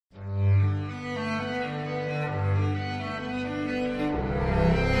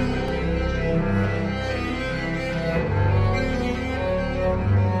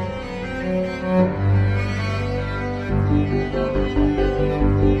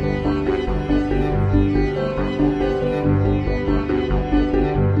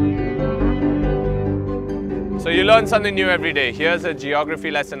learn something new every day. Here's a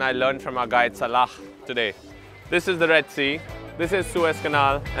geography lesson I learned from our guide Salah today. This is the Red Sea, this is Suez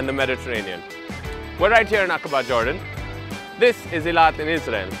Canal and the Mediterranean. We're right here in Aqaba, Jordan. This is Eilat in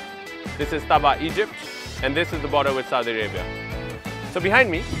Israel. This is Taba, Egypt, and this is the border with Saudi Arabia. So behind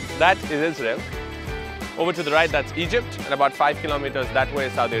me, that is Israel. Over to the right, that's Egypt, and about 5 kilometers that way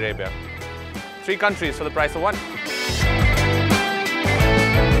is Saudi Arabia. 3 countries for the price of 1.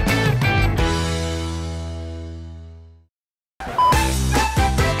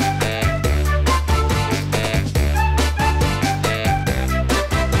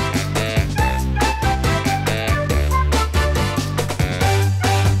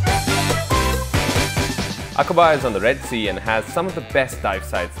 Aqaba is on the Red Sea and has some of the best dive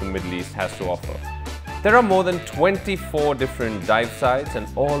sites the Middle East has to offer. There are more than 24 different dive sites and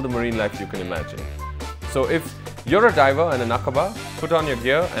all the marine life you can imagine. So if you're a diver and an Aqaba, put on your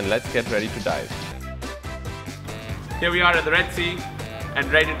gear and let's get ready to dive. Here we are at the Red Sea and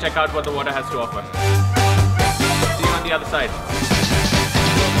ready to check out what the water has to offer. See you on the other side.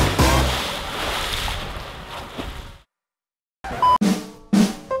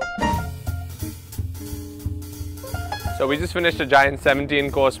 So we just finished a giant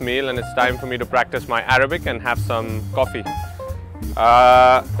 17-course meal and it's time for me to practice my Arabic and have some coffee.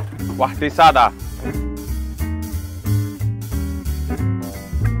 Wahdi sada.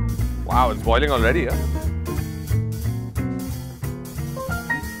 Wow, it's boiling already, huh?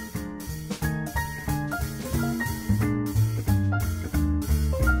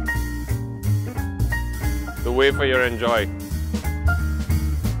 The wafer you enjoy.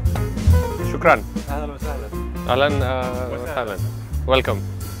 Shukran. Ahlan wa sahlan. Welcome.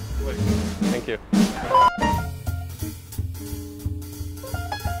 Thank you.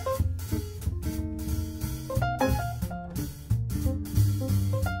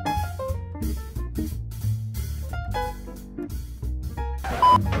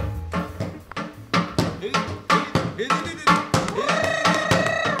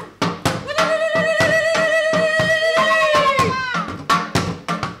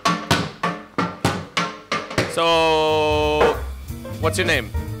 So, what's your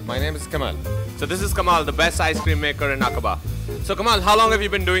name? My name is Kamaal. So this is Kamaal, the best ice cream maker in Aqaba. So Kamaal, how long have you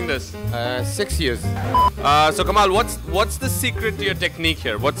been doing this? 6 years. So Kamaal, what's the secret to your technique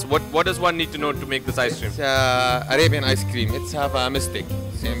here? What does one need to know to make this ice cream? It's Arabian ice cream. It's have a mistake.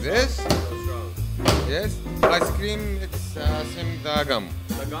 Same this. Yes. Ice cream. It's same the gum.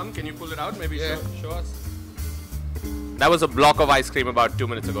 The gum? Can you pull it out? Maybe yeah. show us. That was a block of ice cream about 2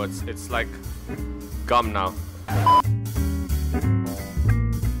 minutes ago. It's like gum now.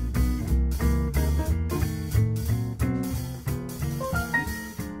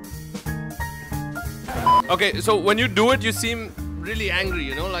 Okay, so when you do it, you seem really angry,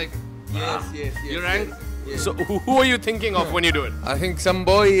 you know, like... Yes. You're angry? Yes. So who are you thinking of when you do it? I think some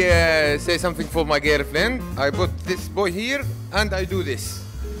boy say something for my girlfriend. I put this boy here and I do this.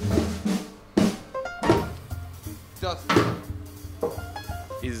 Just.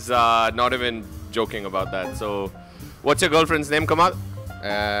 He's not even joking about that. So, what's your girlfriend's name, Kamaal?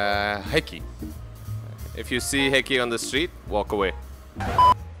 Heki. If you see Heki on the street, walk away.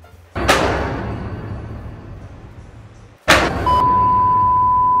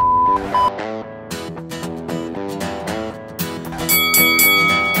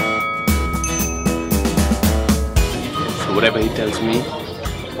 So whatever he tells me,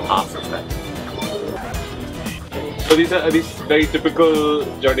 half of that. So these are these very typical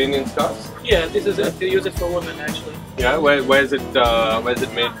Jordanian scarves? Yeah, this is they use it for women actually. Yeah, where is it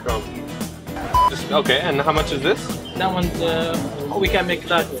made from? Okay, and how much is this? That one we can make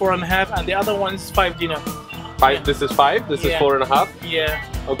that 4.5, and the other one is 5 dinar. 5. Yeah. This is 5. This is 4.5. Yeah.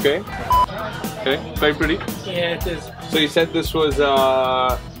 Okay. Okay. Very pretty. Yeah, it is. So you said this was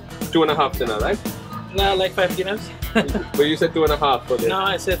 2.5 dinar, right? No, like 5 dinars. But you said 2.5 for this. No,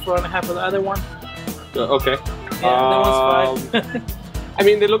 I said 4.5 for the other one. Okay. Yeah, that one's 5. I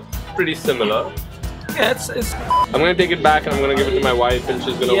mean, they look pretty similar. Yeah, it's. I'm gonna take it back and I'm gonna give it to my wife, and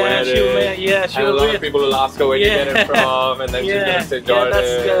she's gonna wear it. Yeah, she'll and a lot wear of people will ask her where you get it from, and then she's gonna say Jordan.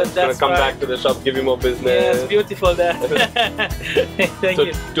 That's good. She's gonna come back to the shop, give you more business. Yeah, it's beautiful there. Thank so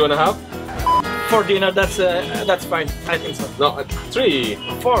you. 2.5? 4 dinar. That's fine. I think so. No, 3.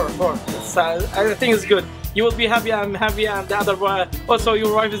 4. It's, I think it's good. You will be happy, I'm happy, and the other one, also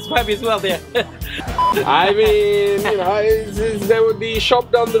your wife is happy as well there. I mean, you know, there would be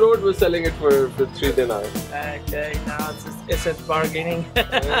shop down the road was selling it for 3 dinars. Okay, now it's a bargaining.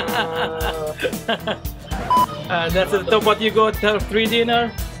 That's it. So what you got, 3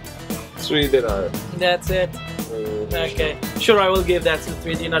 dinar? 3 dinar. That's it. Okay. Sure, I will give that to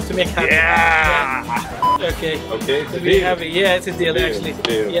 3 dinar to make happy. Yeah! Okay. Okay, To be happy. Yeah, it's a deal, actually.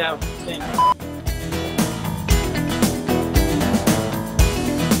 Deal. Yeah. Thank you.